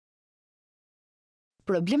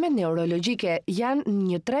Problemet neurologjike janë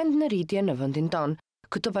një trend në rritje në vendin tonë.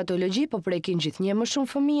 Këto patologji po prekin gjithnjë më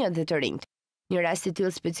shumë fëmijë dhe të rinjt. Një rast i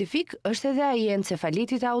tillë specifik është edhe ai i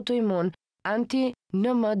encefalitit autoimun,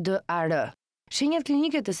 anti-NMDAR. Shenjat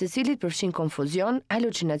klinike të secilit përfshijnë konfuzion,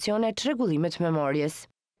 halucinacione, çrregullimet memorjes.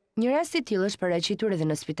 Një rast i tillë është paraqitur edhe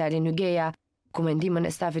në spitalin Hygeia, ku me ndihmën e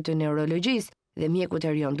stafit të neurologjisë dhe mjekut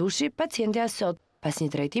Erion Dushi, pacientja sot, pas një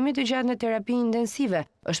trajtimi të gjatë në terapi intensive,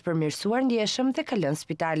 është përmirësuar ndjeshëm dhe ka lënë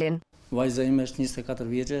spitalin. Vajza ime është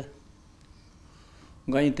 24 vjeçe.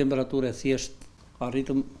 Nga një temperaturë e thjeshtë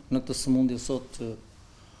arritëm në këtë sëmundje sot që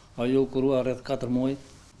ajo u kurua rreth 4 muaj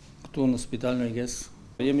këtu në spitalin Hygeis.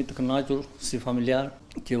 Jemi të kënaqur si familjar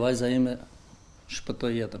që vajza ime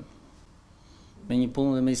shpëtoi jetën me një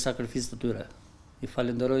punë dhe me një sakrificë të tyre. I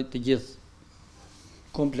falenderoj të gjithë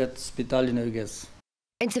komplet spitalin e Hygeis.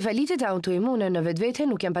 Encefalitet autoimune në vetvete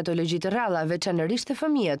nuk janë patologji të rralla, veçanërisht të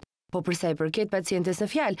fëmijët, po përsa i përket pacientes në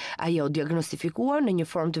fjalë, ajo diagnostifikuar në një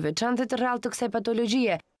formë të veçantë të rrallë të kësaj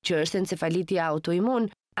patologjie, që është encefaliti autoimun,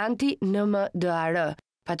 anti-NMDAR.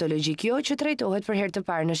 Patologji kjo që trajtohet për herë të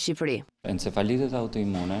parë në Shqipëri. Encefalitet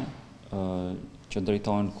autoimune që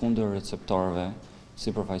drejtohen kundër receptorëve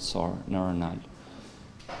sipërfaqësor neuronal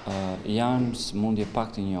janë sëmundje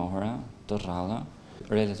pak të njohura, të rralla,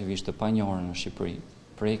 relativisht të panjohura në Shqipëri.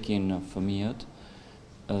 Prekin në fëmijët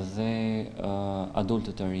dhe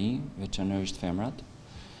adultët të rinj, veçanërisht femrat.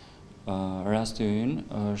 Rasti ynë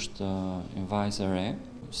është një vajzë e re,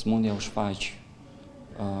 sëmundja u shfaq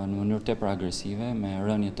në mënyrë tepër agresive me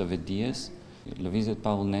rënje të vetdijes, lëvizje të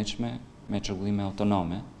pavullnetshme me çrregullime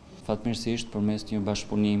autonome. Fatmirësisht përmes një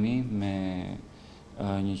bashkëpunimi me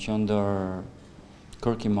një qendër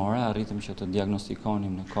kërkimore arritëm që të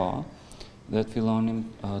diagnostikonim në kohë dhe të fillonim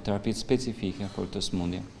terapitë specifike për këtë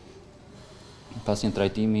sëmundje. Pas një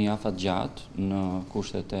trajtimi afatgjatë në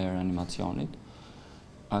kushtet e reanimacionit,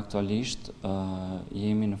 aktualisht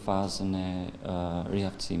jemi në fazën e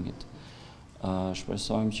riaftësimit.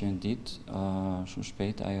 Shpresojmë që një ditë shumë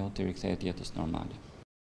shpejt ajo të rikthehet jetës normale.